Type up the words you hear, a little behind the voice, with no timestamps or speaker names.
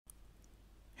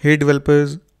Hey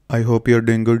developers, I hope you're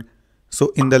doing good. So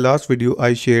in the last video,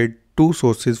 I shared two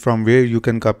sources from where you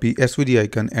can copy SVG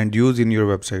icon and use in your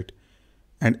website.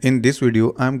 And in this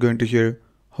video, I'm going to share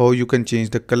how you can change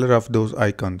the color of those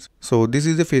icons. So this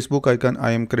is the Facebook icon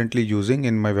I am currently using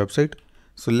in my website.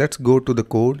 So let's go to the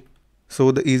code.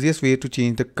 So the easiest way to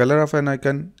change the color of an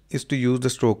icon is to use the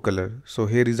stroke color. So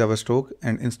here is our stroke,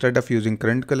 and instead of using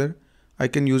current color, I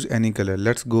can use any color.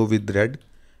 Let's go with red.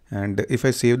 And if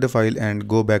I save the file and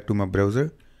go back to my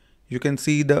browser, you can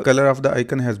see the color of the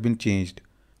icon has been changed.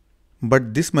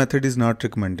 But this method is not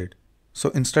recommended.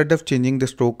 So instead of changing the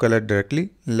stroke color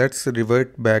directly, let's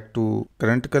revert back to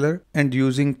current color and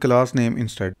using class name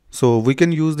instead. So we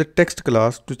can use the text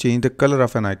class to change the color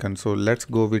of an icon. So let's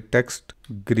go with text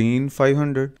green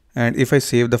 500. And if I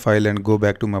save the file and go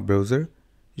back to my browser,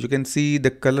 you can see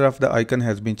the color of the icon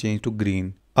has been changed to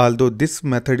green. Although this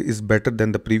method is better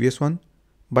than the previous one,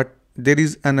 but there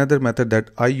is another method that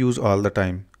I use all the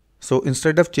time. So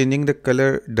instead of changing the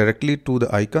color directly to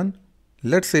the icon,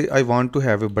 let's say I want to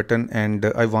have a button and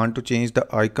I want to change the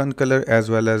icon color as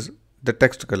well as the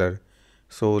text color.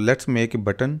 So let's make a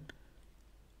button.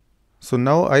 So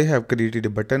now I have created a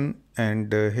button,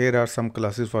 and here are some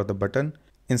classes for the button.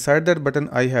 Inside that button,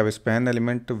 I have a span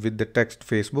element with the text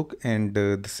Facebook and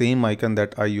the same icon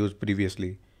that I used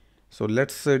previously. So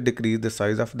let's decrease the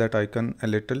size of that icon a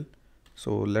little.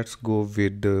 So let's go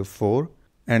with 4,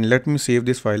 and let me save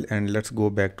this file and let's go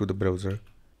back to the browser.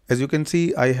 As you can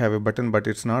see, I have a button, but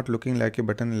it's not looking like a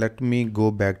button. Let me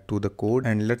go back to the code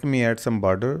and let me add some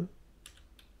border.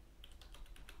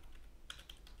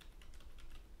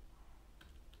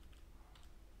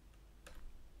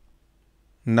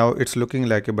 Now it's looking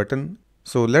like a button.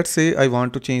 So let's say I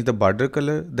want to change the border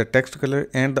color, the text color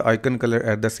and the icon color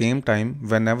at the same time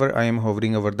whenever I am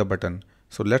hovering over the button.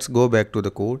 So let's go back to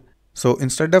the code. So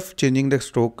instead of changing the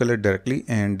stroke color directly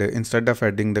and instead of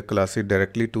adding the classes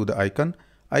directly to the icon,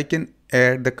 I can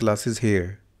add the classes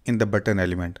here in the button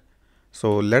element.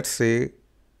 So let's say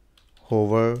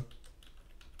hover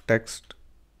text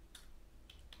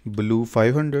blue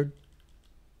 500,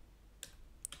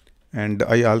 and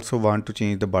I also want to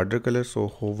change the border color. So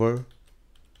hover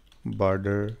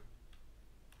border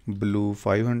blue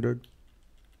 500.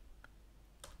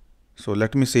 So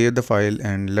let me save the file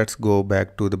and let's go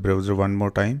back to the browser one more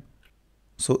time.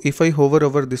 So if I hover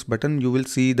over this button, you will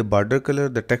see the border color,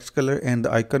 the text color and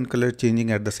the icon color changing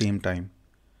at the same time.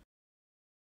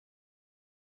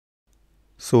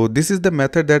 So this is the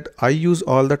method that I use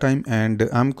all the time, and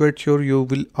I'm quite sure you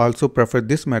will also prefer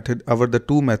this method over the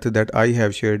two methods that I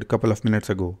have shared a couple of minutes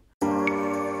ago.